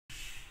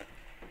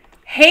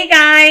Hey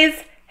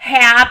guys,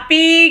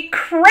 happy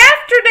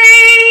Crafter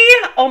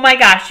Day! Oh my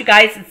gosh, you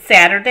guys, it's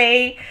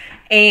Saturday,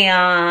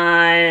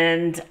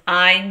 and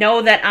I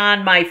know that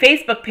on my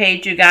Facebook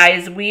page, you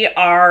guys, we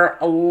are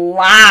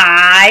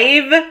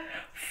live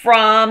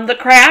from the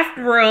craft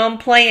room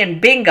playing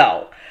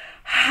bingo.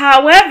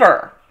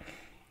 However,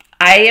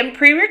 I am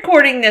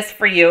pre-recording this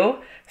for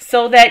you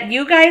so that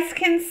you guys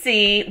can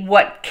see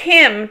what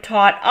Kim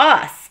taught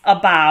us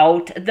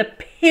about the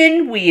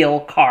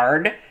pinwheel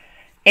card.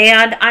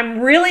 And I'm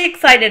really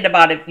excited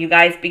about it, you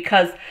guys,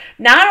 because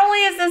not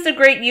only is this a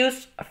great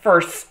use for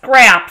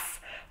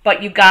scraps,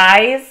 but you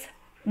guys,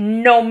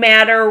 no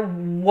matter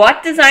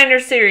what designer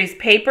series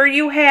paper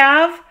you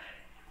have,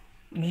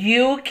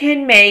 you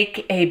can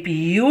make a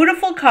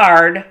beautiful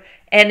card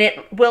and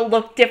it will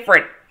look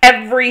different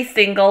every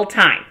single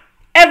time.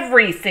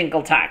 Every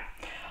single time.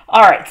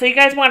 All right, so you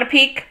guys want to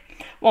peek?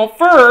 Well,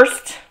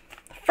 first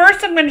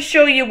I'm going to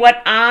show you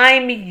what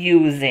I'm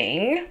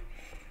using.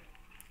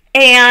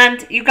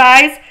 And you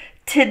guys,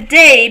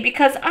 today,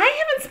 because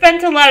I haven't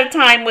spent a lot of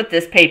time with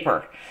this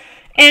paper,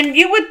 and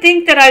you would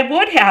think that I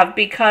would have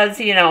because,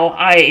 you know,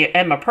 I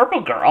am a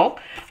purple girl,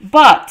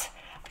 but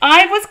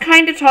I was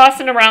kind of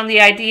tossing around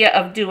the idea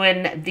of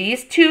doing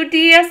these two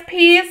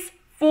DSPs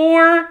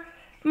for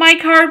my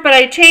card, but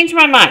I changed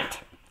my mind.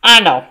 I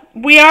know,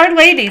 we are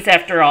ladies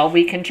after all.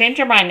 We can change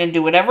our mind and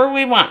do whatever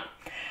we want.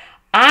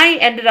 I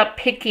ended up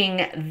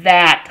picking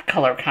that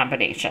color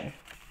combination.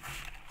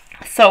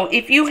 So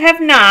if you have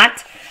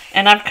not,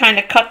 and I've kind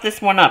of cut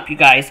this one up, you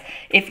guys,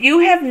 if you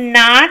have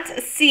not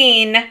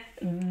seen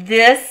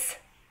this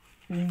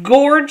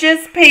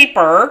gorgeous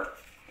paper,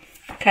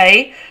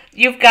 okay,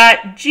 you've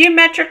got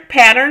geometric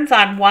patterns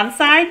on one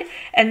side,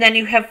 and then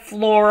you have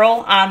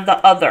floral on the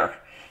other.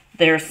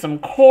 There's some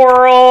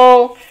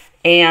coral,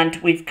 and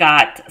we've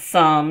got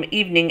some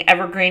evening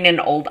evergreen and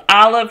old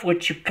olive,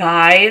 which you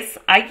guys,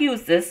 I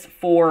use this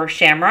for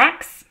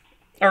shamrocks,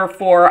 or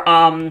for,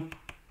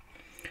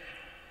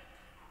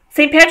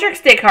 St.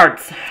 Patrick's Day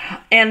cards.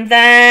 And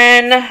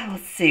then,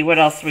 let's see, what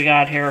else we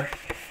got here?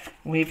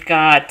 We've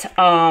got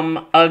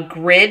a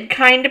grid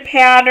kind of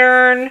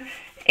pattern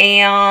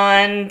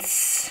and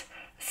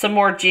some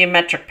more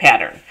geometric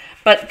pattern.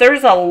 But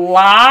there's a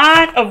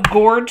lot of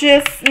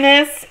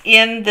gorgeousness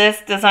in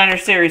this designer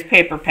series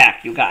paper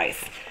pack, you guys.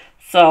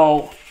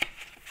 So,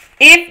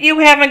 if you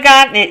haven't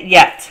gotten it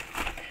yet,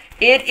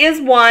 it is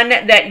one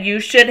that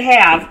you should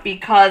have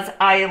because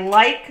I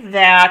like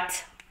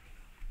that.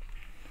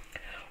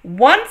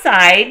 One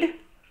side,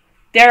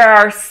 there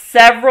are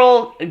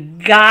several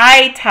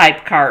guy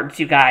type cards,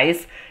 you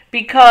guys,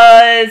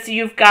 because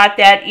you've got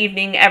that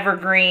evening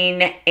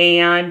evergreen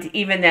and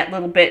even that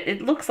little bit,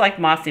 it looks like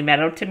mossy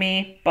meadow to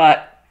me,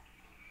 but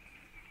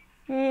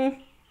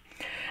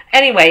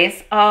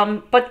anyways,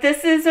 but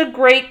this is a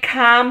great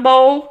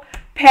combo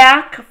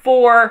pack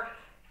for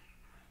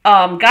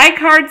guy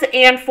cards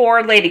and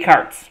for lady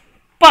cards.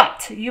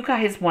 But you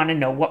guys want to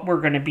know what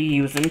we're going to be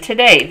using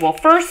today. Well,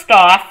 first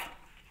off,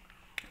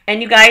 and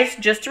you guys,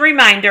 just a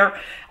reminder,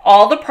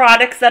 all the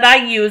products that I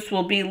use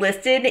will be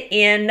listed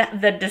in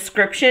the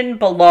description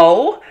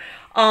below.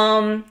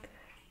 And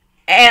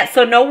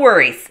so no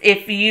worries.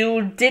 If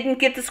you didn't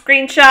get the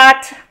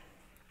screenshot,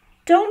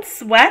 don't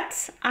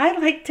sweat. I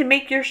like to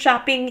make your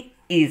shopping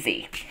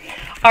easy.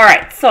 All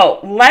right, so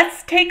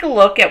let's take a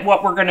look at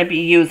what we're going to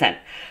be using.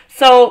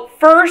 So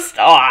first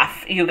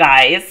off, you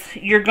guys,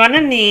 you're going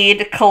to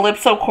need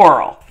Calypso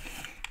Coral.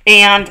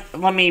 And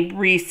let me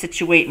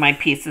resituate my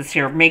pieces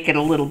here, make it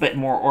a little bit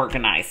more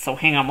organized. So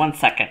hang on one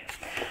second.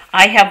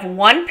 I have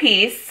one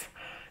piece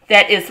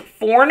that is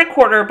 4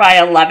 1/4 by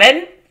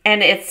 11,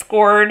 and it's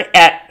scored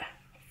at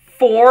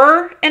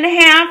 4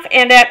 1/2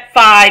 and at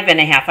 5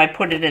 1/2. I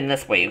put it in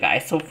this way, you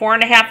guys. So 4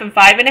 1/2 and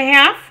 5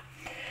 1/2.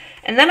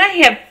 And then I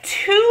have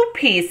two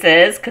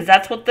pieces, because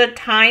that's what the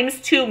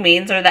 ×2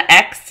 means, or the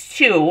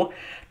X2,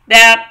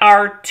 that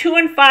are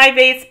 2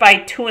 5/8 by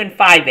 2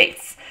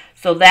 5/8.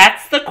 So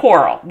that's the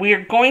coral.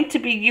 We're going to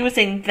be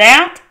using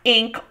that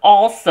ink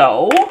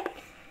also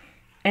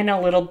in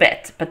a little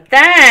bit. But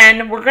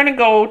then we're going to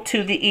go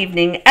to the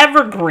evening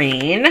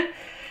evergreen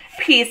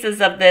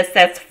pieces of this.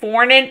 That's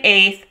 4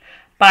 1/8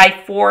 by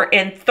 4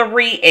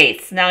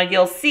 3/8. Now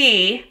you'll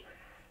see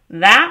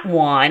that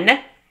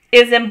one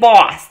is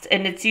embossed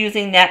and it's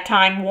using that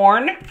Time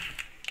Worn,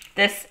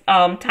 this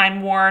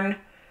Time Worn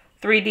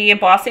 3D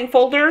embossing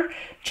folder,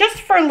 just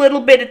for a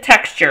little bit of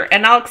texture.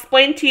 And I'll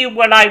explain to you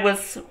what I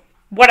was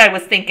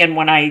thinking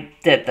when I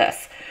did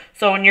this.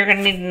 So, and you're going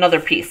to need another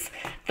piece.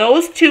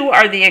 Those two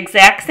are the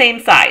exact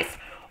same size.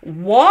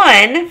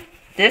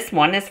 This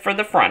one is for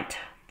the front,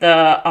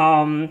 the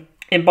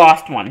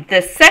embossed one.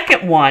 The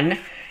second one,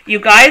 you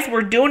guys,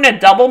 we're doing a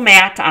double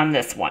matte on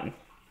this one.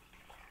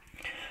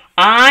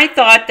 I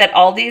thought that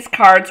all these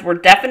cards were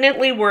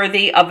definitely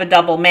worthy of a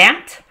double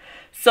matte.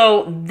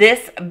 So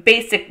this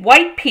basic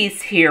white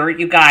piece here,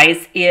 you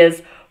guys,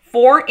 is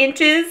 4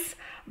 inches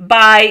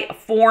by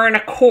 4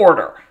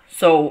 1/4.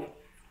 So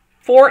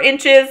 4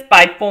 inches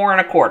by 4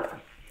 1/4.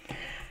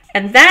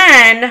 And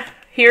then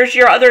Here's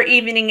your other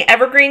evening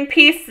evergreen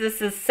piece.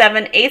 This is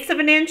 7/8 of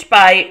an inch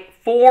by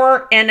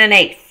 4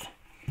 1/8.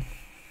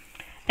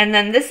 And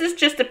then this is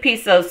just a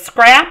piece of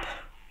scrap.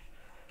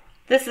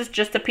 This is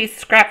just a piece of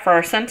scrap for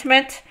our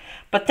sentiment.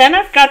 But then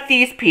I've got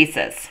these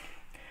pieces.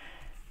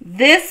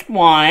 This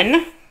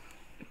one,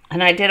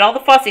 and I did all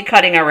the fussy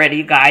cutting already,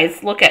 you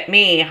guys. Look at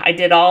me.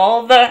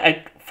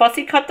 I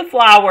fussy cut the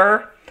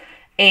flower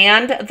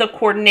and the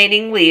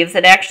coordinating leaves.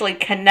 It actually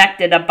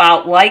connected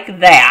about like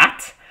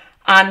that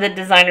on the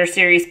designer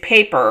series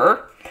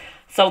paper.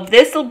 So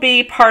this will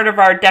be part of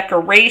our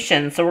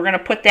decoration. So we're going to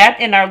put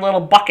that in our little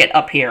bucket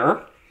up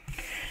here.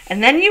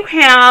 And then you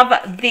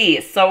have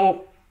these.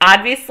 So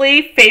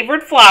obviously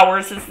Favored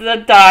Flowers is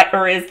the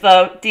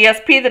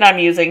DSP that I'm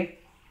using.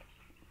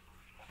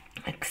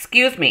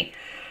 Excuse me.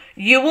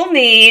 You will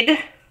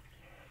need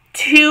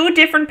 2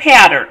 different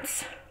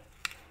patterns.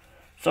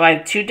 So I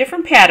have 2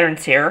 different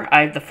patterns here.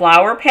 I have the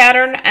flower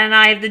pattern and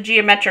I have the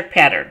geometric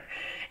pattern.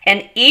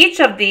 And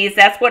each of these,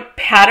 that's what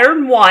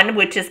pattern 1,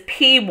 which is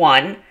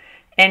P1,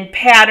 and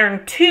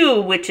pattern 2,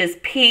 which is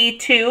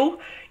P2.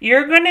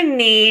 You're going to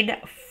need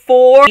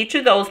 4 each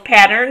of those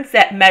patterns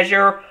that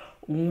measure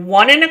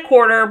 1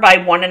 1/4 by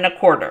 1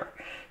 1/4.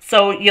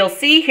 So you'll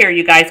see here,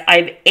 you guys, I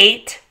have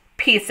 8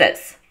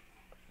 pieces.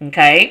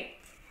 Okay.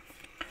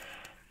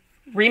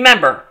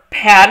 Remember,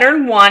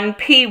 pattern 1,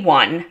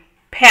 P1,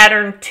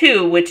 pattern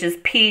 2, which is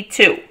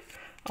P2.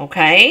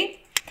 Okay.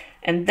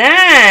 And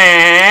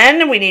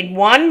then we need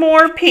one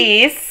more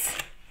piece.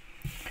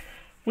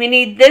 We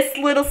need this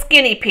little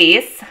skinny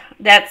piece.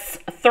 That's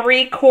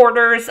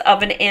 3/4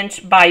 of an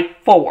inch by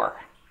 4.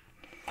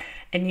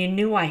 And you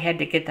knew I had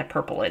to get the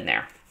purple in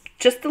there.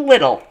 Just a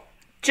little.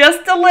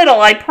 Just a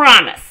little, I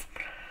promise.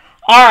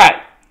 All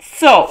right.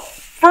 So,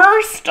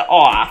 first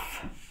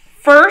off,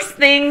 first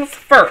things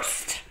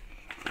first.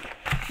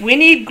 We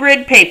need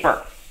grid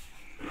paper.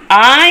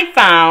 I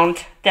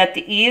found that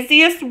the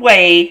easiest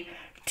way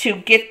to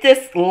get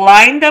this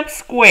lined up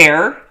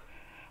square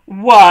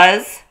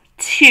was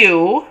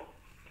to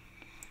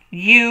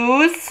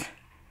use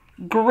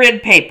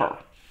grid paper.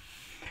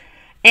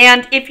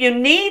 And if you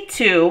need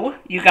to,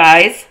 you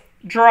guys,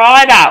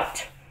 draw it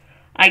out.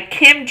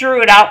 Kim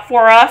drew it out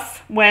for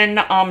us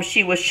when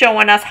she was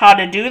showing us how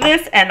to do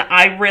this, and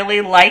I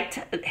really liked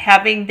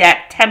having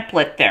that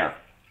template there.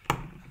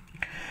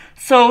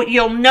 So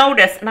you'll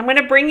notice, and I'm going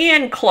to bring you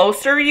in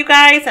closer, you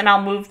guys, and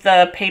I'll move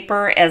the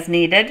paper as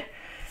needed.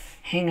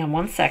 Hang on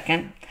one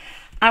second.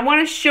 I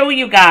want to show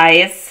you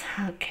guys,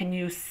 can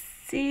you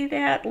see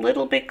that a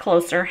little bit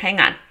closer? Hang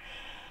on.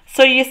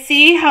 So you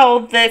see how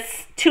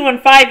this 2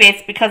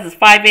 5/8, because it's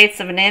 5/8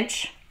 of an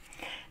inch,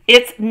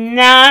 it's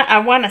not, I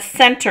want to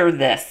center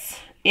this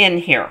in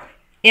here,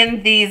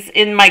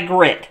 in my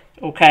grid,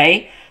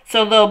 okay?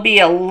 So there'll be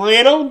a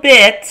little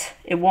bit,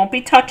 it won't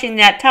be touching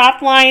that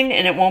top line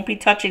and it won't be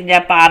touching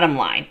that bottom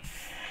line.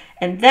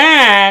 And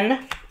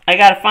then I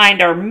got to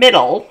find our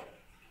middle,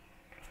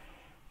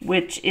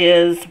 which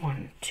is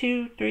 1,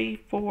 2, 3,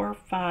 4,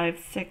 5,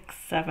 6,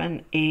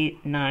 7,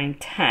 8, 9,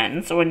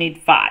 10. So I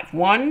need 5.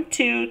 1,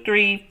 2,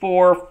 3,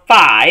 4,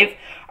 5.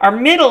 Our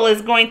middle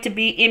is going to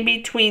be in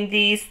between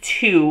these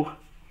 2.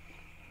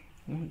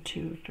 1,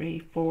 2, 3,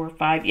 4,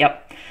 5.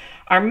 Yep.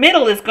 Our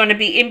middle is going to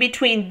be in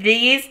between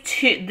these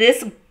 2,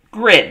 this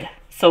grid.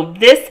 So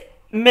this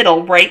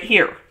middle right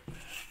here.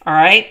 All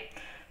right.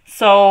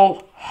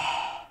 So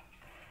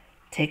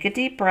take a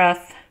deep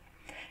breath.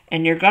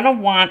 And you're going to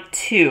want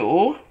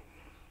to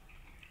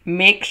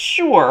make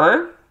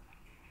sure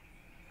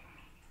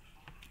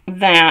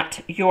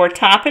that your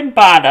top and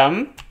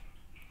bottom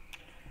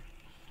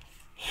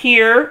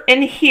here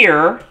and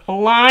here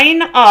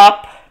line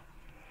up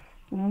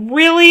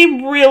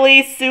really,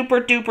 really super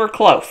duper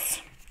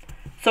close.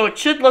 So it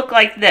should look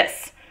like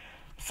this.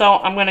 So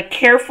I'm going to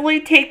carefully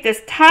take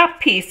this top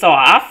piece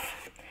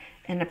off.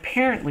 And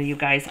apparently, you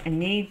guys, I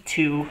need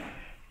to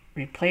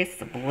replace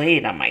the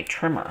blade on my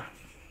trimmer.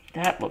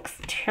 That looks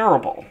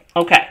terrible.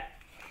 Okay.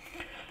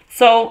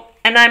 So,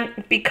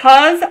 and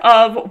because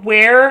of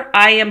where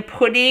I am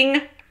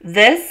putting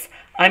this,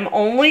 I'm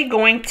only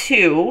going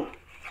to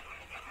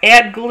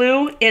add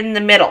glue in the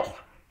middle.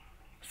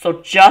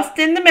 So just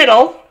in the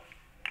middle.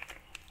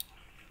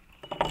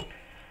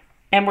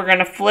 And we're going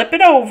to flip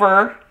it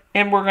over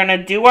and we're going to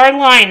do our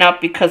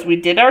lineup because we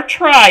did our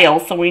trial,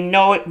 so we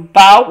know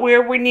about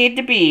where we need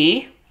to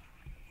be.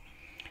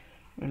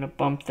 I'm going to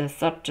bump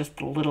this up just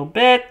a little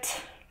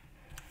bit.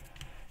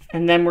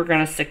 And then we're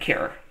going to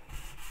secure.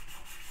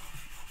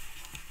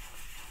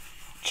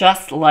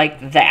 Just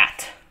like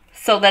that.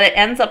 So that it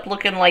ends up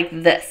looking like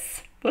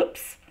this.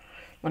 Whoops.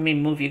 Let me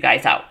move you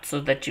guys out so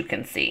that you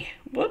can see.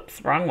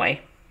 Whoops, wrong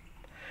way.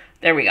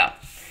 There we go.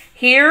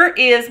 Here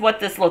is what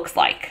this looks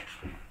like.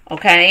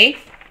 Okay?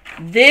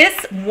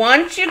 This,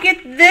 once you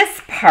get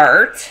this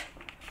part,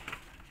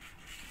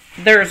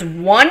 there's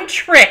one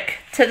trick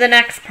to the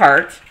next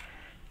part.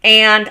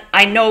 And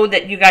I know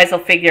that you guys will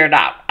figure it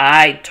out.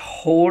 I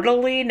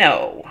totally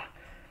know.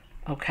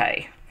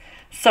 Okay.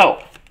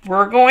 So,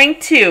 we're going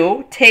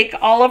to take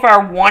all of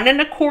our 1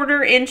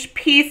 1/4 inch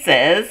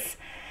pieces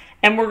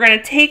And we're going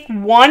to take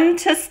one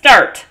to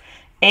start.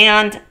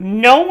 And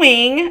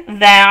knowing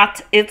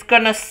that it's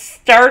going to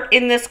start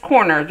in this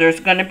corner, there's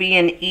going to be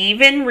an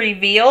even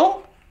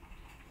reveal,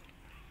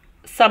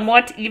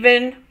 somewhat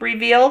even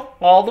reveal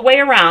all the way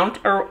around,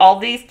 or all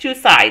these two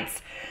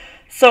sides.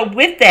 So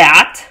with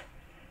that,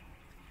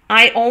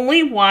 I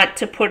only want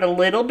to put a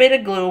little bit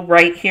of glue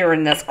right here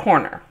in this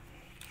corner.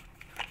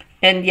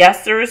 And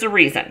yes, there is a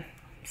reason.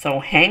 So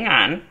hang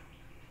on.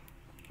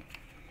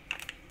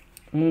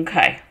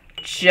 Okay,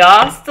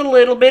 just a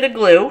little bit of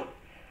glue.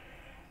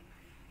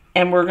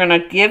 And we're going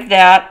to give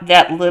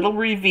that little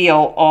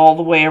reveal all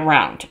the way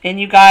around. And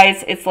you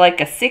guys, it's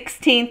like a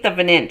 1/16 of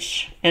an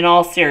inch in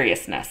all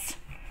seriousness.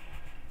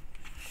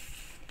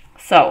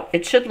 So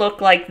it should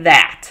look like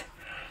that.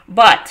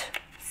 But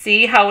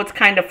see how it's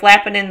kind of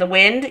flapping in the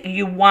wind?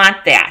 You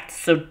want that,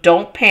 so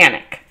don't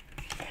panic.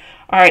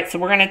 All right, so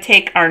we're going to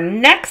take our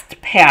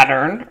next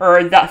pattern,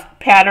 or the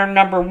pattern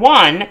number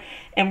 1,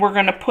 and we're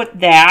going to put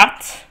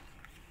that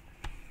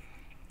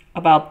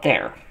about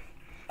there.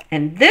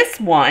 And this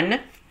one,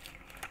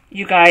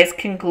 you guys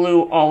can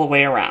glue all the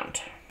way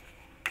around.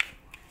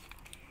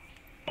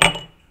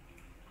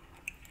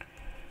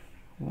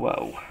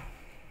 Whoa.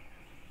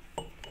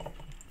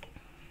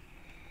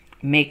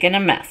 Making a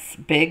mess.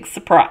 Big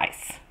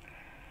surprise.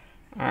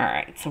 All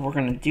right, so we're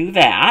going to do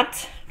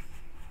that.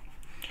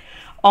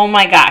 Oh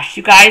my gosh,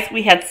 you guys,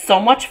 we had so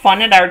much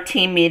fun at our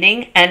team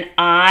meeting, and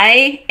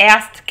I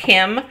asked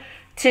Kim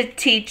to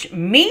teach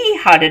me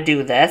how to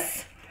do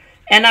this,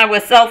 and I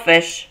was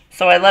selfish,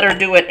 so I let her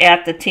do it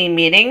at the team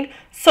meeting.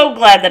 So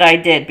glad that I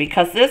did,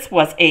 because this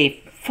was a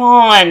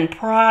fun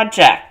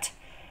project.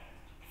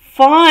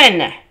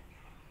 Fun.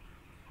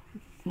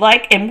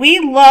 And we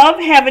love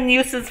having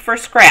uses for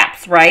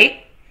scraps,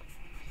 right?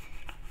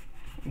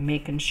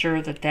 Making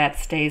sure that that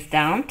stays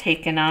down.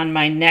 Taking on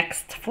my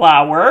next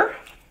flower.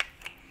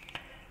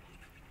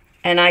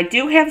 And I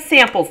do have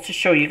samples to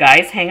show you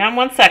guys. Hang on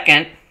one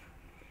second.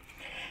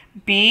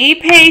 Be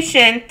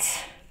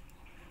patient.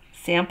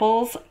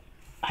 Samples.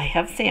 I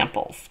have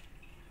samples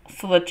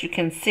so that you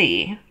can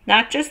see.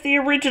 Not just the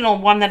original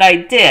one that I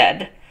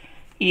did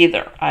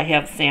either. I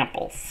have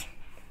samples.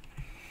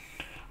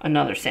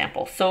 Another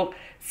sample. So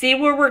see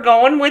where we're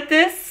going with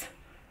this?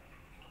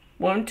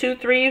 1, 2,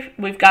 3.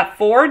 We've got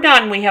 4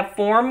 done. We have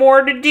 4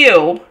 more to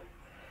do.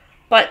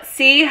 But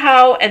see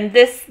how, and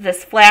this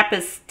flap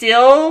is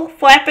still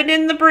flapping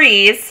in the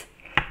breeze,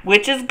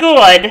 which is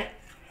good.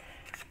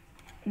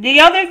 The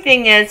other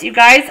thing is, you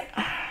guys,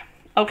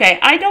 okay,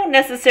 I don't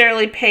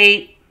necessarily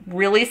pay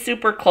really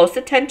super close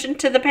attention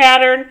to the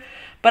pattern,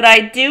 but I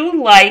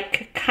do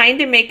like kind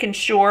of making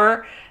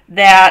sure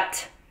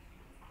that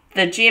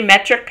the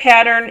geometric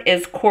pattern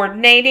is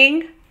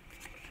coordinating.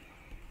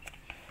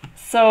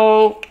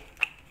 So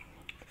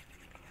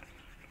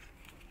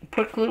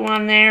put glue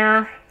on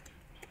there,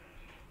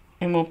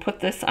 and we'll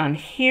put this on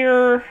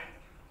here.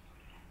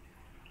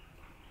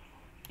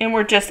 And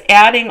we're just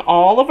adding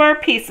all of our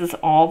pieces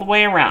all the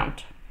way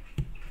around.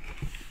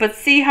 But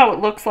see how it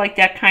looks like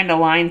that kind of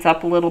lines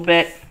up a little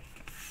bit?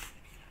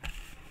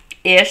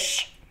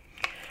 Ish.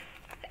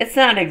 It's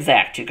not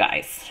exact, you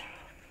guys.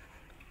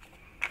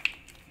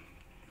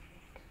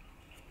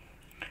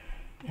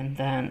 And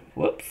then,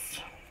 whoops.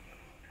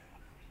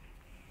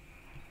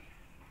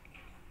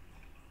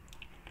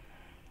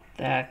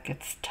 That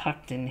gets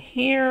tucked in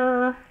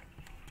here.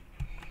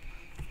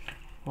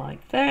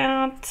 Like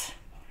that.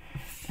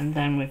 And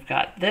then we've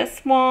got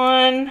this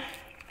one,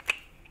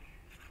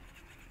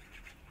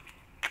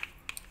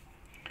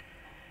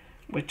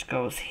 which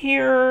goes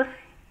here.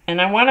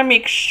 And I want to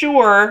make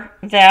sure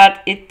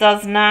that it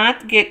does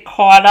not get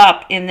caught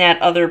up in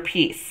that other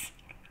piece.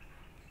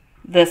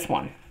 This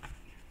one,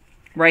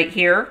 right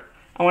here.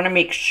 I want to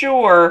make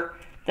sure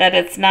that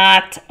it's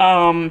not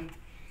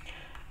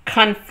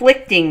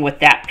conflicting with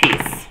that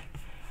piece.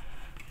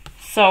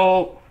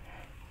 So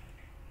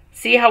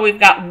see how we've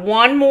got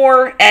one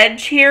more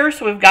edge here?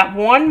 So we've got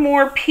one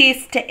more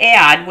piece to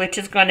add, which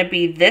is going to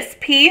be this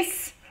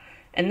piece.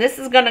 And this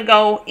is going to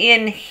go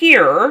in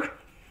here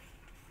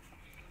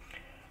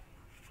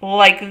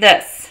like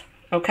this,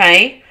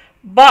 okay?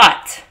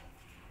 But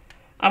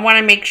I want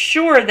to make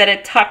sure that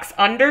it tucks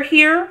under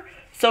here.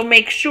 So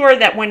make sure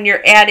that when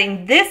you're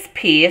adding this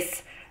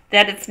piece,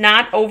 that it's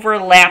not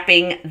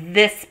overlapping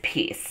this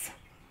piece.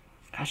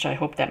 Gosh, I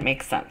hope that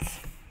makes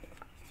sense.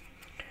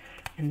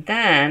 And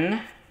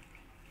then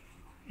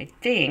I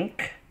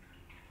think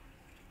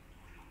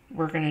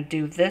we're going to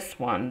do this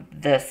one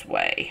this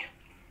way.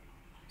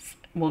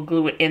 We'll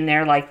glue it in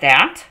there like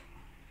that.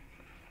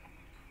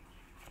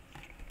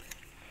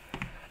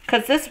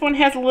 Because this one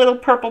has a little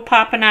purple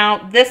popping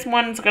out. This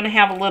one's going to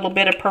have a little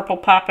bit of purple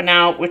popping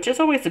out, which is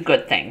always a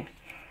good thing.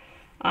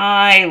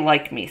 I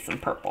like me some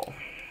purple.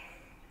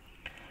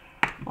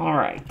 All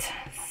right,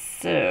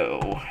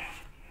 so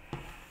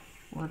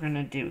we're going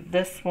to do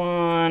this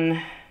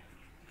one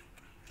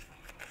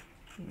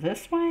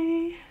this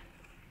way.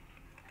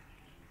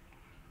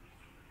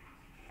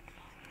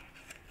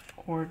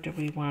 Or do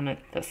we want it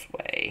this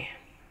way?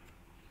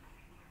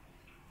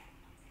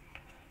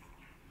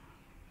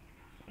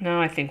 No,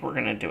 I think we're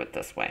going to do it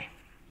this way.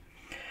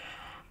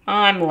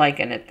 I'm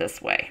liking it this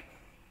way.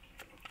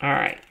 All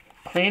right.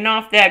 Clean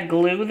off that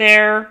glue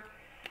there.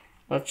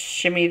 Let's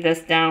shimmy this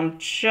down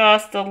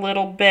just a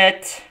little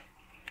bit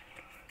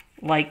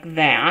like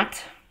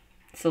that.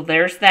 So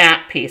there's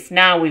that piece.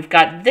 Now we've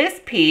got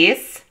this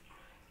piece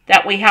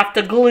that we have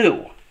to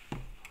glue.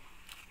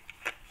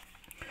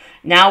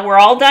 Now we're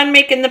all done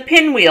making the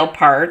pinwheel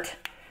part.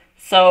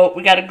 So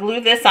we got to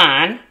glue this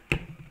on.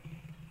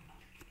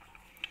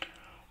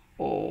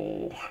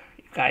 Oh,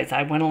 you guys,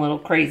 I went a little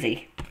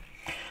crazy.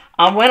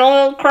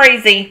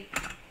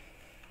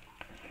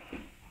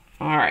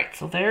 All right,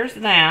 so there's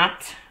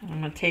that.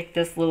 I'm going to take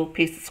this little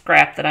piece of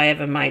scrap that I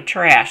have in my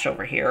trash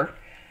over here.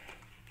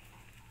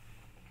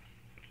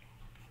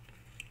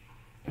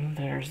 And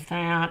there's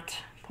that.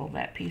 Pull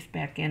that piece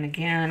back in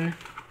again.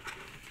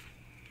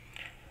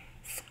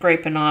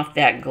 Scraping off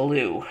that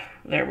glue.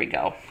 There we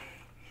go.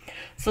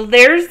 So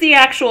there's the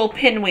actual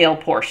pinwheel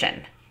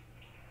portion.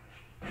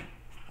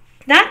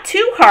 Not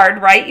too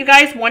hard, right, you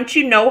guys, once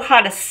you know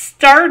how to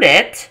start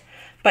it.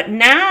 But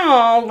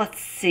now, let's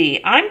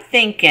see, I'm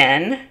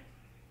thinking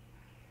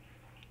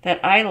that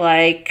I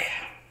like,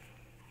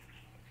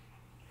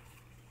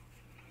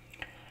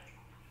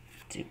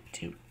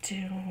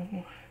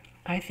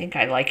 I think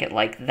I like it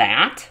like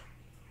that.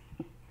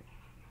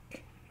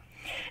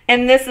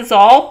 And this is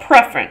all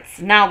preference.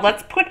 Now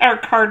let's put our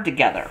card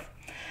together.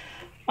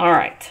 All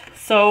right,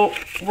 so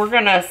we're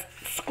gonna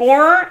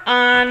score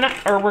on,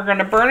 or we're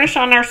gonna burnish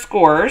on our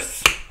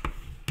scores.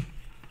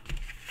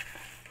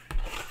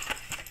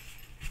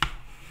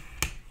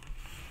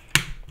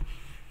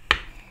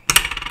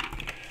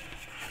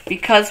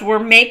 Because we're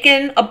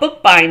making a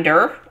book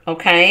binder,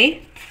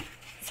 okay?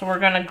 So we're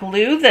gonna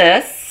glue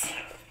this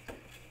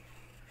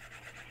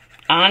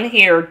on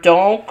here.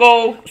 Don't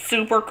go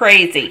super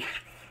crazy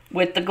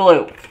with the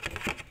glue,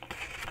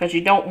 because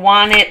you don't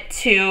want it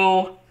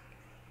to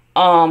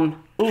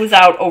ooze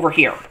out over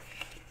here.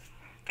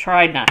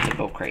 Try not to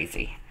go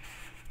crazy.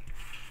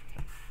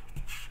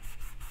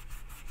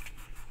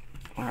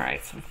 All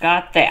right, so we've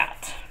got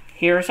that.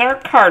 Here's our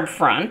card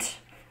front.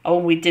 Oh,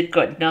 we did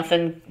good.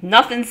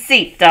 Nothing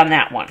seeped on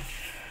that one.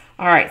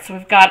 All right, so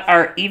we've got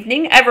our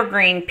evening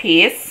evergreen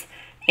piece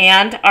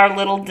and our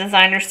little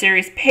designer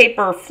series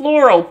paper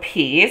floral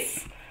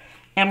piece.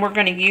 And we're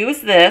going to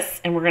use this,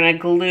 and we're going to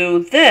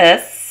glue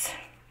this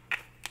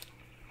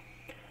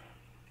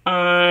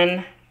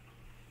on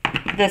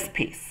this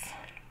piece.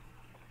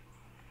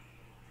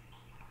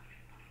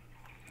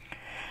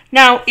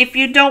 Now, if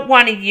you don't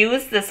want to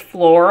use this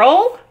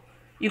floral,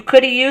 you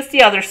could have used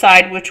the other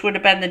side, which would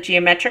have been the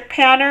geometric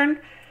pattern.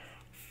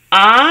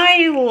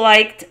 I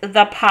liked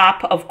the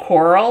pop of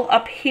coral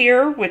up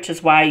here, which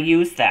is why I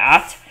used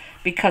that,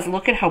 because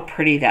look at how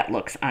pretty that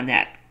looks on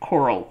that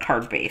coral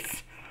card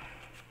base.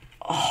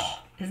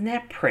 Oh, isn't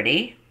that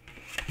pretty?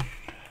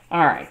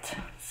 All right,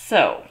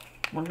 so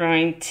we're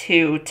going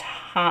to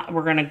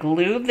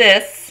glue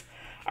this,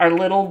 our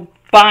little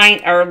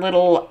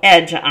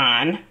edge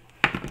on.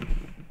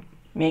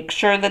 Make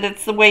sure that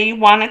it's the way you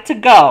want it to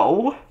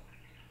go.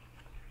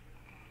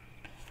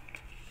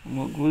 And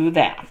we'll glue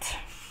that.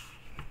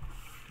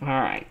 All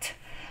right.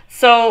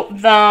 So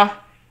the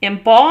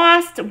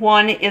embossed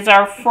one is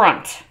our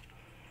front.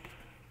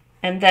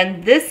 And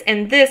then this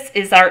and this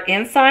is our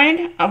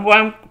inside. I'm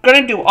going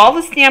to do all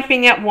the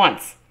stamping at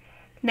once.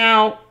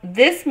 Now,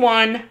 this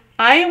one,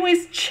 I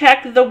always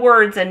check the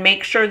words and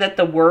make sure that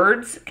the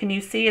words, can you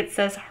see it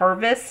says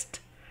harvest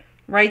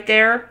right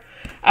there?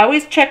 I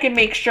always check and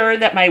make sure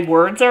that my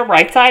words are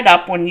right side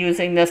up when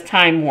using this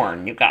Time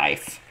Worn, you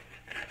guys.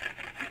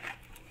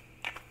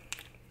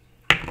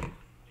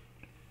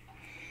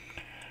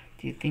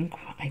 Do you think,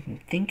 I'm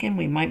thinking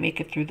we might make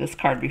it through this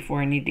card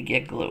before I need to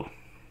get glue.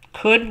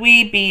 Could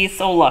we be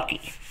so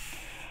lucky?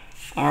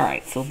 All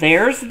right, so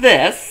there's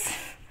this.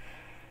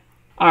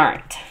 All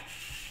right,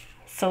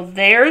 so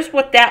there's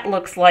what that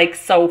looks like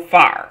so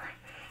far.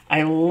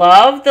 I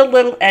love the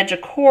little edge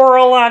of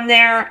coral on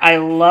there. I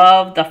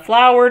love the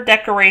flower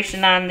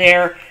decoration on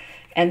there.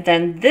 And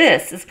then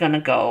this is going to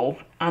go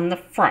on the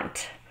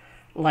front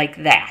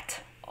like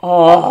that.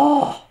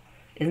 Oh,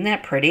 isn't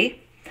that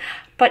pretty?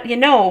 But you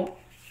know,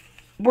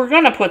 we're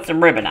going to put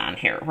some ribbon on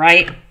here,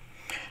 right?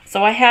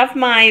 So I have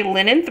my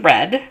linen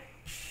thread.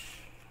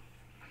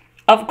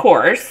 Of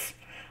course,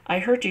 I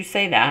heard you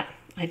say that.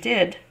 I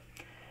did.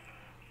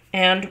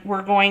 And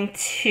we're going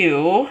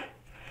to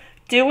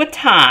do a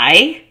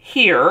tie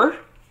here.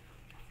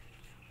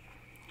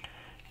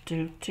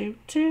 We're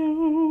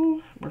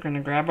going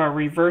to grab our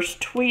reverse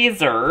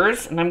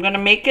tweezers, and I'm going to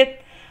make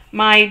it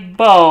my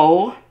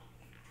bow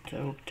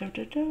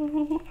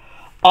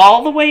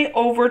all the way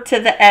over to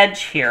the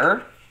edge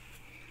here.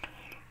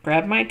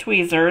 Grab my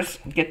tweezers,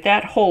 get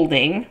that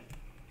holding.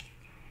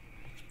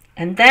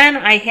 And then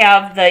I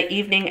have the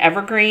evening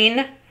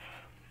evergreen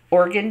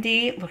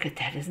organdy. Look at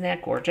that, isn't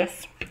that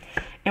gorgeous?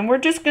 And we're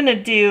just going to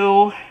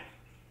do,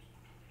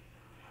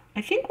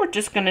 I think we're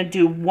just going to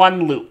do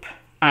one loop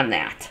on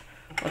that.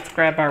 Let's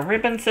grab our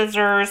ribbon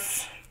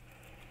scissors.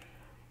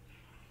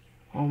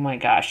 Oh my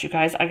gosh, you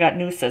guys, I got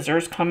new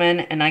scissors coming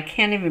and I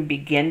can't even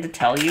begin to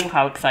tell you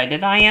how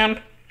excited I am.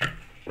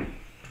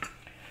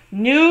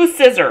 New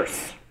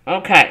scissors.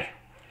 Okay.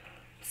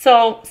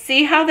 So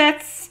see how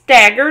that's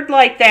staggered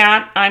like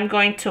that? I'm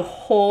going to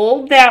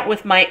hold that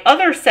with my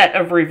other set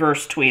of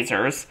reverse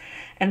tweezers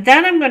and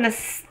then I'm going to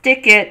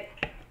stick it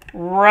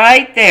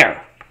right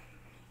there.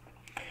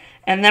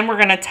 And then we're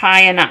going to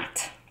tie a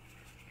knot.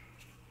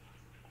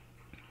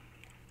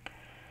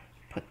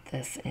 Put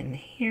this in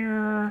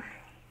here.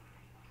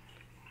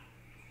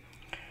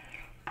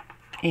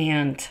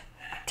 And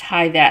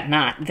tie that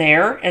knot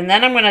there. And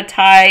then I'm going to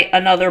tie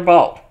another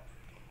bow.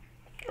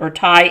 Or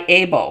tie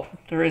a bow.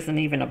 There isn't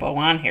even a bow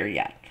on here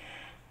yet.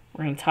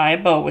 We're going to tie a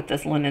bow with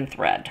this linen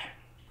thread.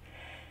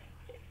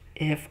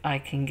 If I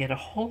can get a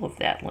hold of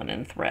that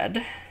linen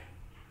thread.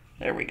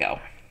 There we go.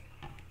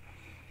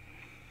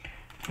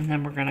 And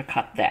then we're going to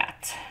cut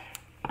that.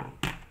 I'm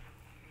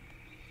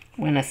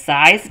going to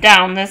size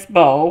down this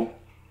bow.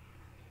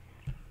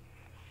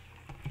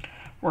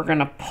 We're going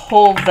to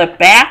pull the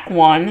back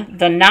one,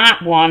 the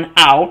knot one,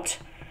 out,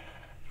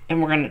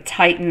 and we're going to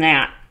tighten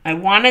that. I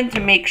wanted to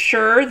make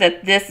sure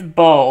that this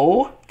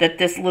bow, that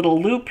this little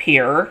loop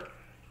here,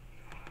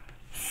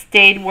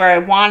 stayed where I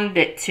wanted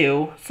it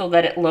to so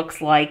that it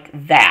looks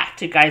like that.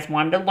 You guys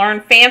wanted to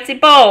learn fancy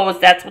bows.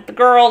 That's what the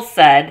girls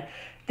said.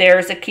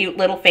 There's a cute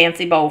little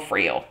fancy bow for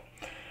you.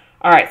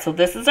 All right, so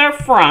this is our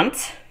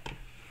front.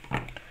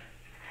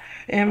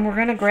 And we're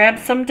going to grab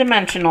some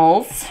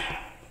dimensionals.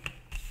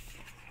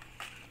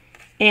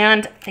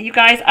 And you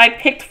guys, I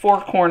picked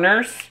 4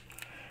 corners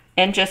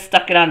and just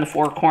stuck it on the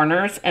 4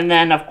 corners. And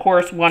then, of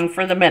course, one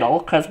for the middle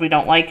because we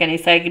don't like any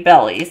saggy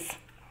bellies.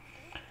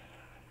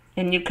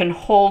 And you can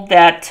hold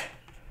that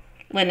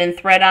linen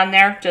thread on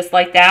there just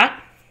like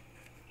that.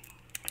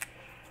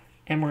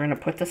 And we're going to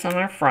put this on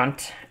our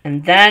front.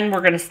 And then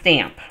we're going to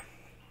stamp.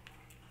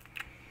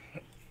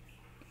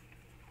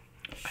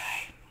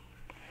 Okay.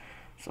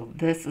 So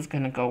this is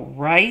going to go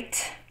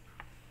right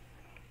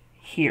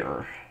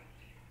here.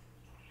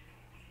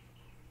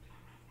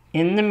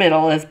 In the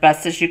middle as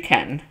best as you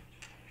can.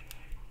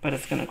 But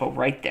it's going to go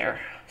right there.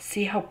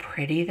 See how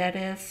pretty that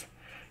is?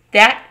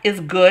 That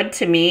is good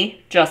to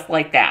me just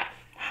like that.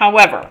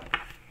 However,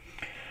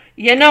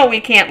 you know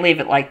we can't leave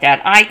it like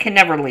that. I can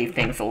never leave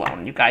things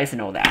alone. You guys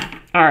know that.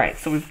 All right,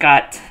 so we've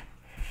got,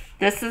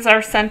 this is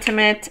our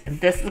sentiment.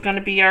 This is going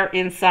to be our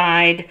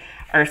inside.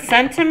 Our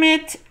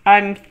sentiment,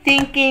 I'm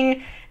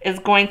thinking, is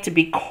going to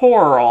be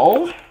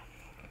coral.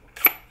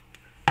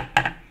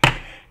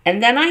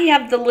 And then I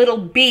have the little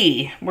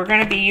bee. We're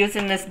going to be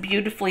using this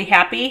Beautifully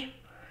Happy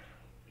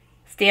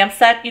stamp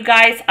set, you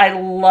guys. I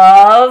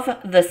love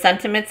the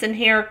sentiments in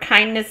here.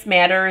 Kindness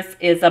Matters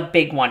is a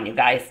big one, you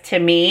guys. To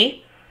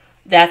me,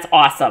 that's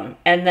awesome.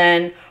 And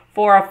then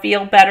for a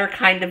feel better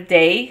kind of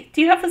day,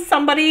 do you have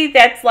somebody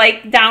that's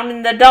like down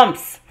in the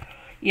dumps?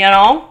 You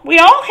know, we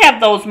all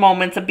have those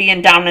moments of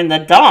being down in the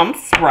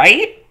dumps,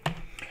 right?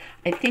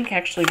 I think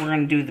actually we're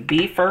going to do the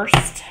bee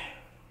first.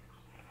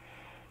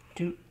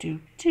 We're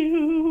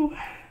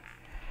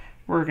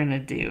going to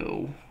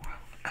do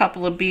a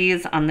couple of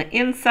bees on the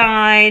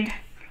inside.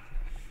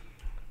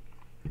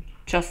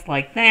 Just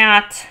like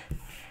that.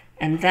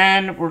 And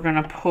then we're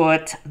going to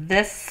put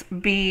this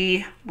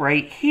bee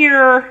right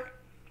here.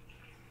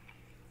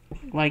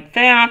 Like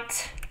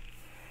that.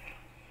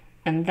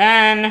 And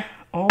then,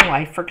 oh,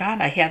 I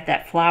forgot I had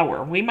that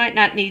flower. We might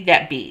not need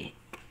that bee.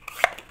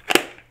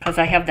 Because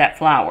I have that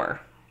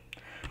flower.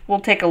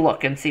 We'll take a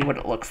look and see what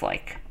it looks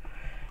like.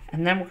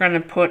 And then we're going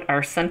to put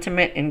our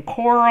sentiment in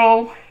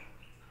coral.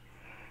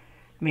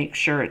 Make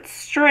sure it's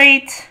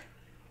straight.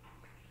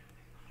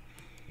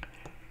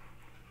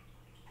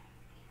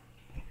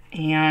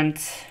 And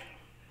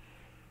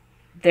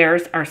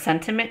there's our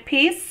sentiment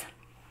piece.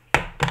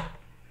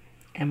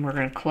 And we're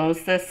going to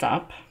close this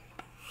up.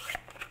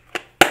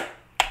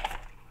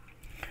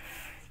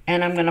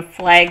 And I'm going to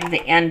flag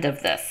the end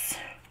of this.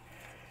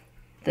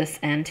 This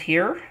end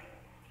here.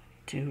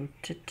 There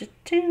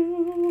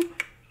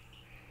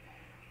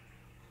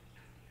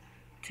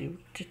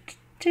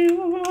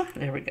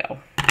we go.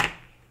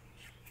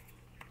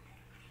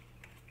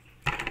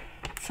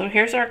 So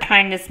here's our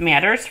Kindness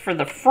Matters for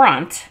the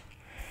front.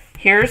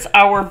 Here's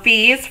our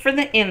bees for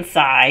the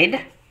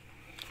inside.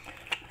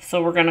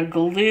 So we're going to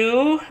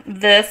glue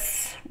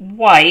this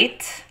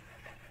white.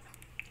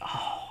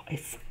 Oh,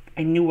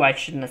 I knew I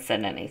shouldn't have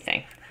said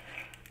anything.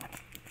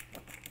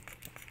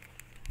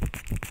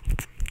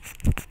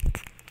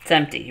 It's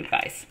empty, you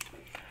guys.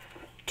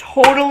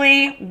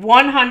 Totally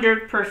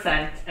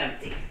 100%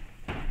 empty.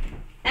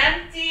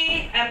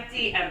 Empty,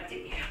 empty,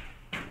 empty.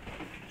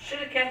 Should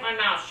have kept my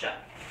mouth shut.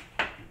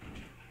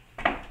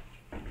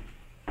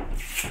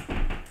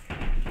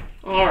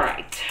 All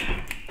right.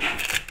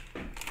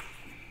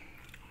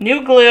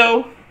 New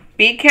glue.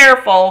 Be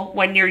careful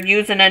when you're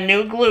using a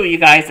new glue, you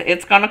guys.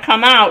 It's going to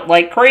come out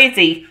like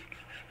crazy.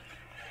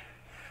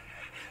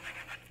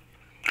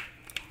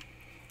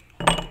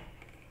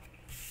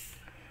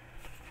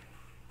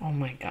 Oh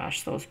my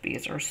gosh, those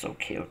bees are so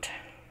cute.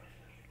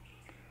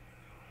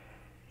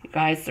 You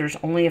guys, there's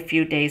only a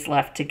few days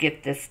left to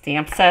get this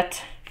stamp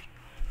set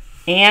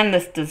and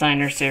this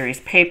designer series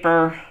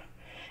paper.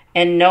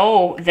 And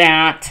know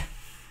that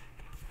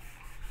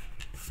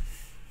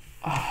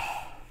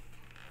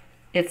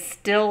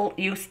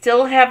you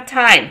still have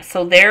time.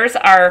 So there's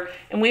our,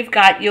 and we've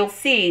got, you'll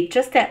see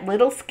just that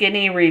little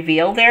skinny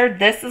reveal there.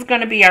 This is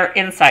going to be our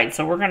inside.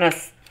 So we're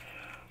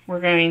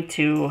going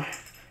to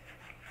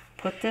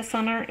put this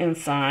on our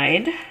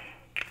inside.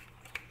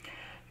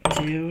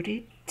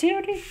 Doody.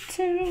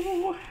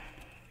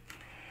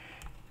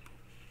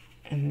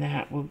 And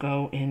that will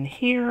go in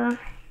here.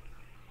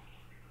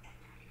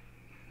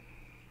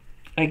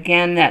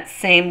 Again, that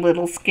same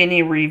little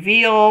skinny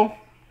reveal.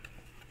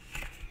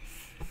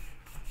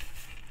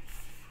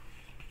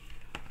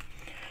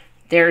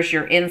 There's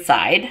your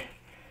inside.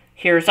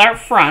 Here's our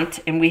front,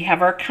 and we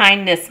have our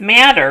Kindness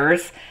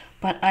Matters.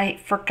 But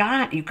I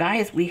forgot, you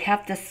guys, we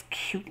have this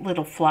cute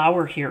little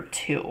flower here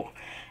too.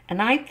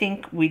 And I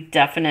think we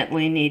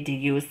definitely need to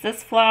use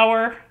this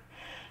flower.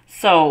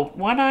 So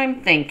what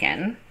I'm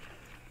thinking,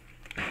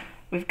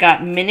 we've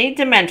got mini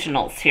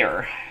dimensionals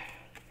here.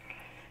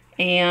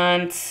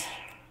 And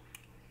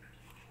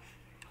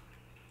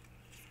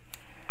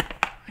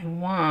I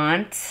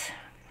want,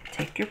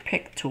 take your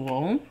pick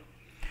tool.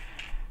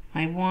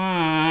 I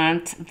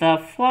want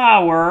the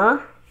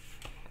flower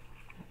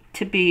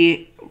to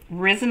be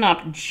risen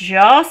up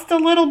just a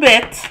little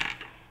bit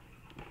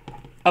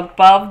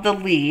above the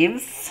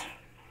leaves.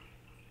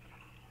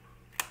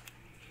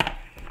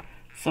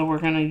 So we're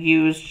going to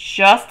use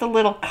just a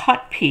little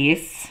cut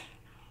piece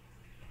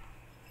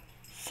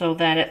so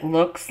that it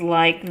looks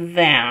like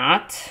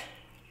that.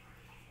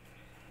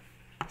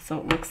 So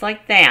it looks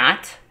like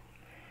that.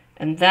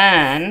 And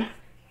then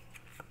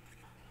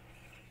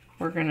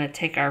we're going to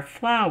take our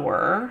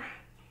flower,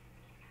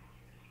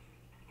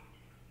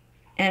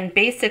 and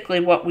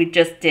basically what we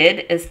just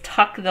did is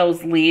tuck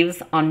those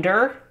leaves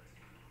under,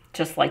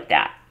 just like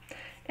that.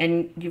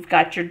 And you've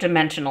got your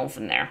dimensionals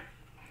in there.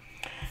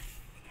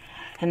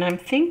 And I'm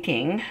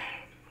thinking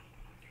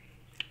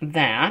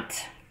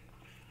that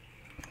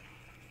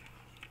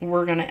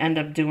we're going to end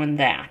up doing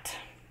that.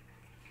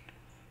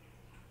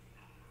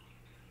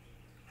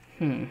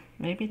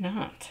 Maybe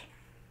not.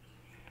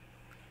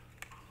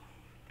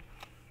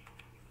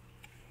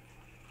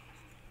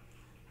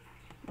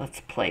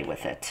 Let's play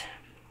with it.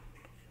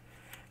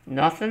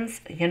 Nothing's,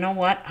 you know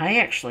what? I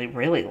actually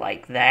really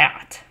like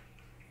that.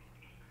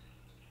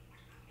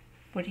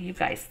 What do you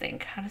guys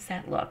think? How does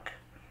that look?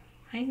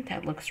 I think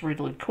that looks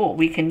really cool.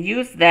 We can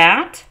use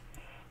that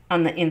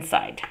on the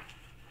inside.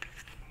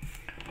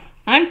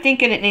 I'm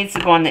thinking it needs to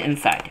go on the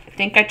inside. I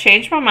think I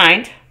changed my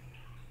mind.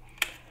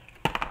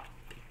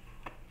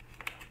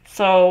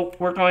 So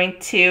we're going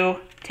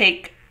to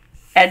take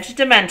edge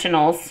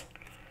dimensionals,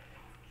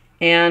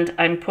 and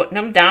I'm putting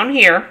them down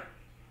here.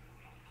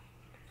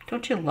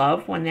 Don't you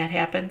love when that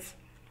happens?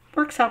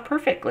 Works out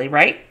perfectly,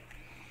 right?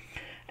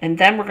 And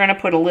then we're going to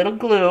put a little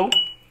glue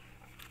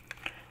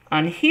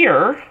on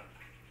here.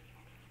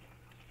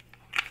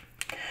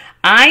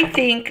 I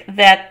think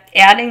that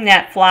adding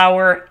that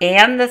flower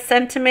and the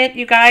sentiment,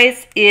 you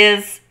guys,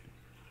 it's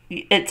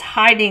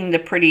hiding the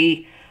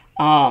pretty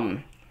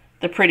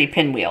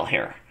pinwheel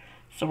here.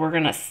 So we're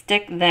going to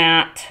stick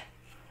that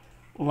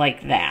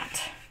like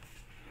that.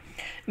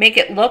 Make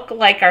it look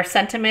like our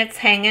sentiments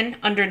hanging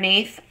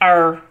underneath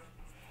our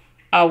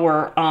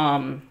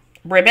ribbon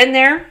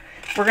there.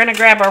 We're going to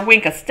grab our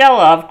Wink of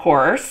Stella, of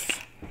course,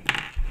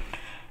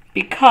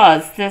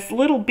 because this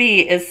little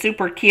bee is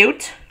super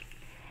cute,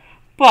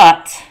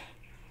 but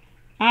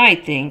I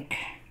think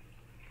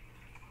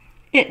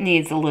it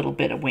needs a little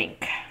bit of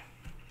wink.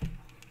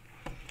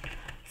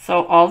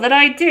 So all that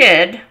I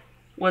did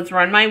was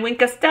run my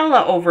Wink of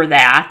Stella over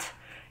that,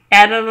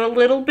 added a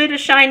little bit of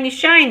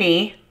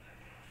shiny,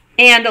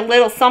 and a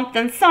little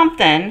something,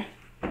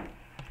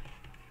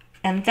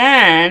 and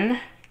then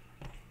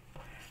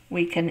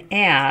we can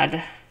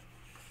add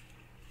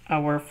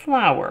our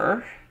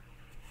flower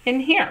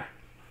in here.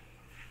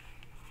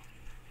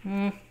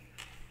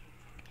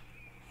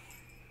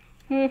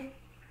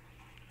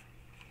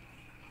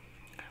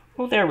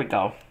 Well, there we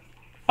go.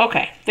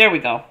 Okay, there we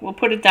go. We'll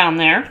put it down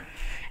there.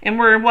 And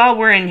while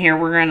we're in here,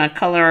 we're going to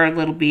color our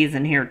little bees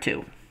in here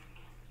too.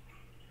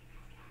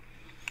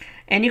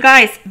 And you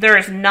guys,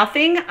 there's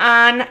nothing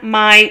on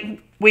my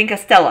Wink of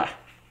Stella.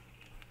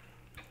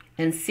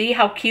 And see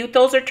how cute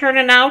those are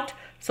turning out?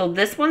 So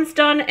this one's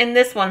done and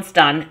this one's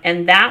done.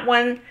 And that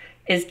one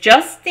is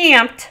just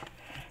stamped.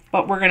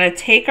 But we're going to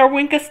take our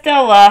Wink of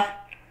Stella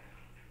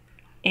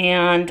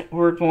and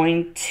we're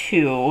going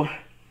to...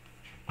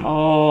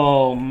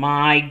 Oh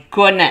my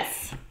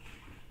goodness.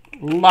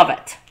 Love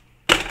it.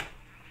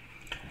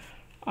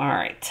 All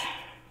right.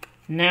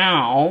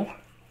 Now,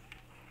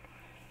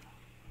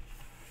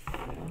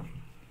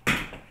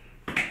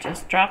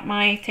 just drop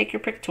my take your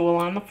pick tool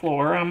on the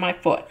floor on my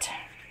foot.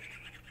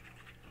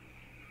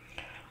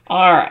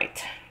 All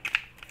right.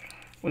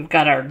 We've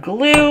got our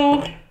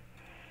glue.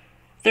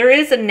 There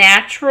is a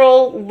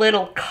natural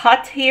little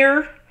cut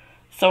here.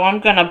 So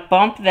I'm going to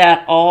bump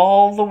that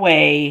all the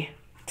way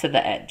to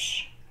the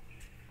edge.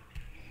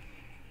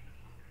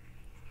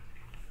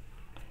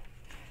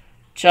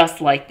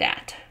 Just like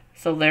that.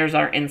 So there's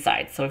our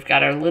inside. So we've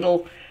got our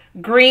little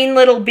green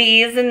little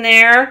bees in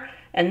there.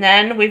 And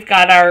then we've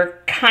got our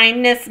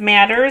Kindness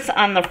Matters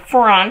on the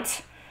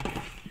front.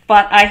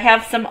 But I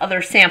have some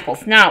other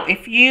samples. Now,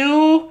 if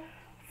you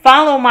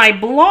follow my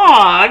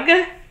blog,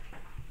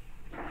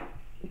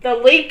 the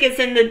link is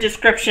in the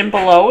description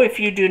below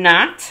if you do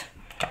not.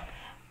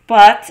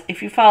 But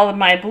if you follow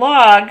my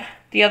blog,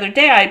 the other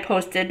day I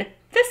posted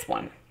this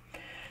one.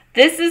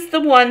 This is the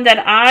one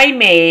that I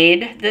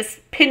made, this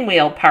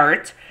pinwheel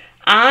part.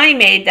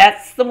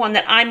 That's the one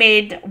that I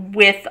made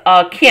with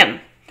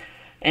Kim.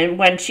 And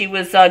when she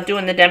was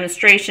doing the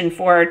demonstration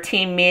for our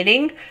team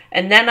meeting.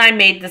 And then I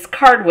made this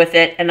card with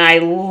it. And I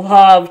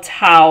loved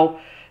how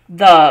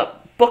the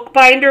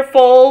bookbinder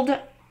fold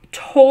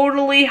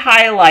totally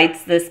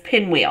highlights this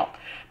pinwheel.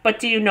 But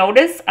do you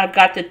notice I've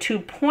got the 2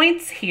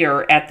 points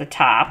here at the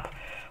top,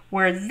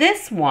 where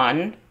this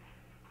one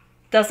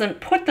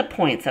doesn't put the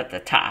points at the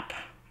top.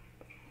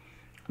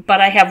 But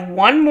I have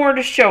one more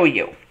to show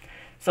you.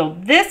 So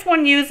this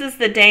one uses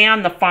the Day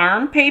on the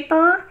Farm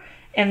paper,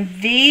 and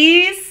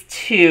these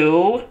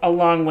two,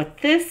 along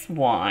with this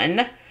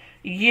one,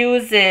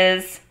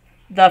 uses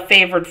the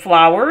Favored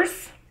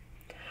Flowers.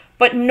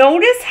 But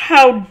notice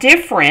how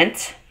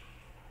different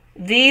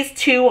these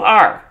two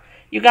are.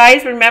 You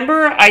guys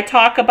remember I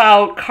talk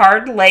about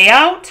card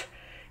layout,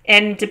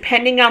 and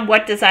depending on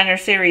what designer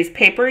series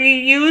paper you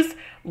use,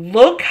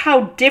 look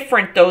how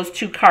different those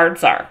two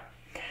cards are.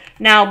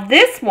 Now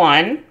this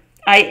one,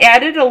 I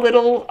added a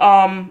little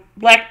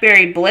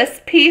Blackberry Bliss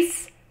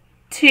piece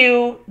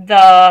to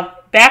the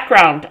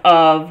background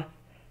of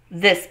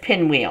this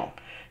pinwheel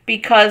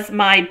because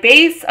my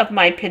base of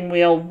my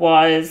pinwheel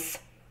was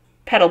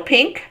petal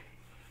pink.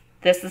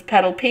 This is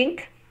petal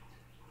pink.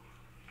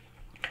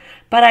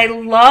 But I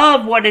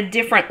love what a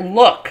different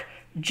look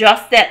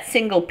just that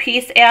single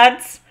piece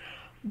adds.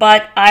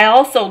 But I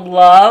also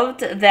loved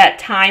that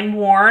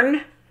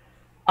time-worn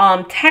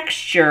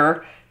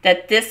texture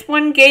that this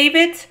one gave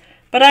it.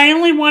 But I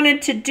only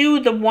wanted to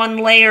do the one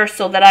layer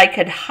so that I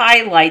could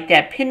highlight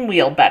that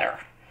pinwheel better.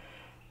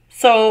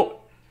 So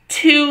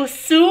two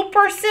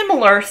super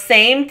similar,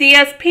 same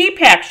DSP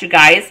packs, you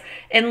guys.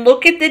 And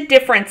look at the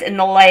difference in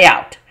the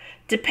layout.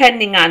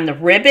 Depending on the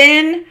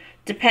ribbon,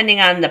 depending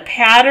on the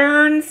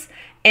patterns,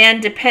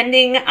 and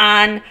depending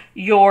on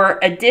your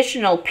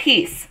additional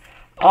piece.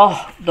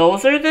 Oh,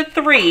 those are the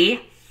 3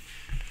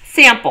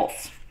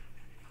 samples.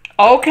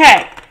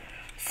 Okay,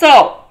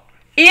 so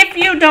if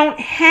you don't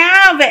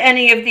have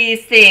any of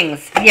these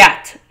things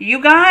yet,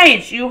 you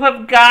guys, you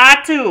have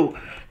got to.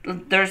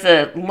 There's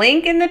a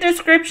link in the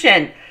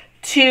description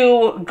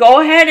to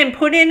go ahead and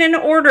put in an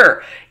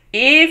order.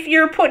 If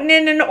you're putting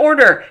in an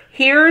order,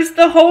 here's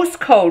the host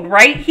code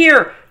right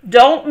here.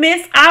 Don't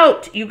miss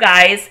out, you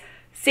guys.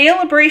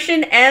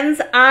 Celebration ends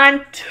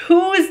on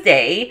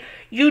Tuesday.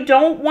 You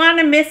don't want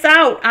to miss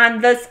out on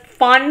this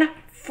fun,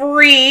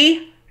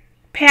 free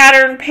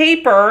pattern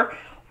paper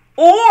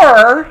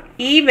or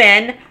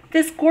even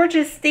this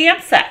gorgeous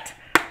stamp set.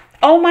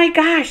 Oh my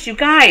gosh, you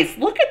guys,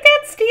 look at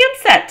that stamp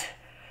set.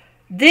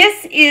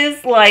 This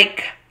is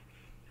like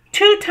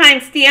 2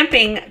 times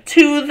stamping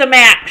to the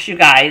max, you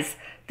guys.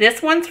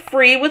 This one's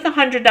free with a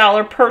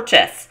 $100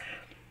 purchase.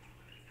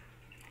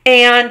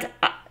 And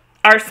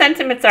our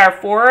sentiments are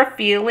for a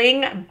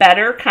feeling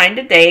better kind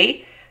of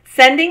day,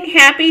 sending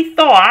happy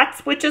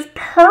thoughts, which is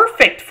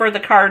perfect for the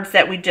cards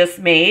that we just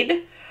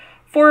made,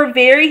 for a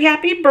very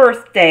happy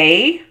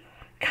birthday,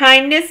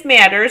 kindness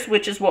matters,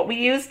 which is what we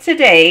use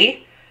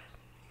today,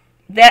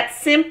 that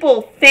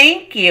simple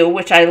thank you,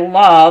 which I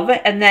love,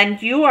 and then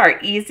you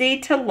are easy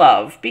to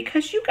love,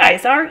 because you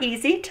guys are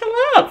easy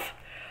to love.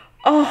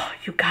 Oh,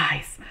 you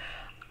guys.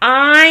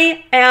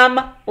 I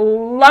am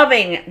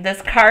loving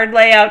this card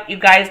layout. You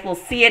guys will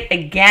see it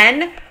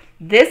again.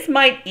 This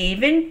might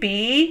even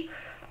be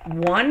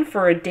one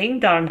for a ding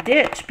dong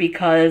ditch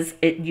because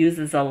it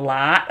uses a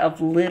lot of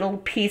little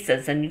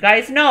pieces. And you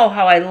guys know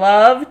how I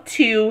love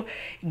to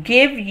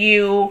give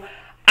you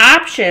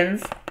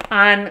options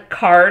on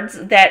cards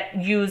that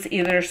use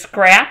either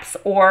scraps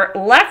or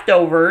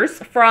leftovers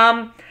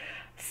from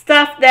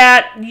stuff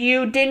that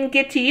you didn't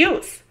get to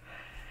use.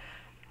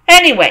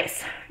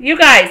 Anyways, you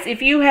guys,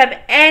 if you have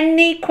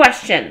any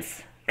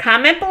questions,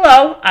 comment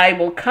below. I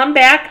will come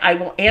back. I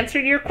will answer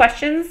your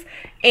questions.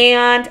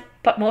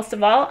 But most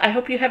of all, I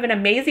hope you have an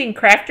amazing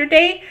crafter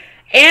day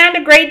and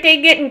a great day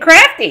getting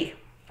crafty.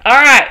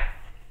 All right.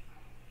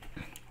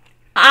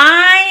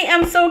 I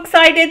am so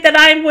excited that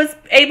I was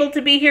able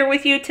to be here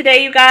with you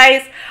today, you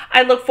guys.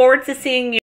 I look forward to seeing you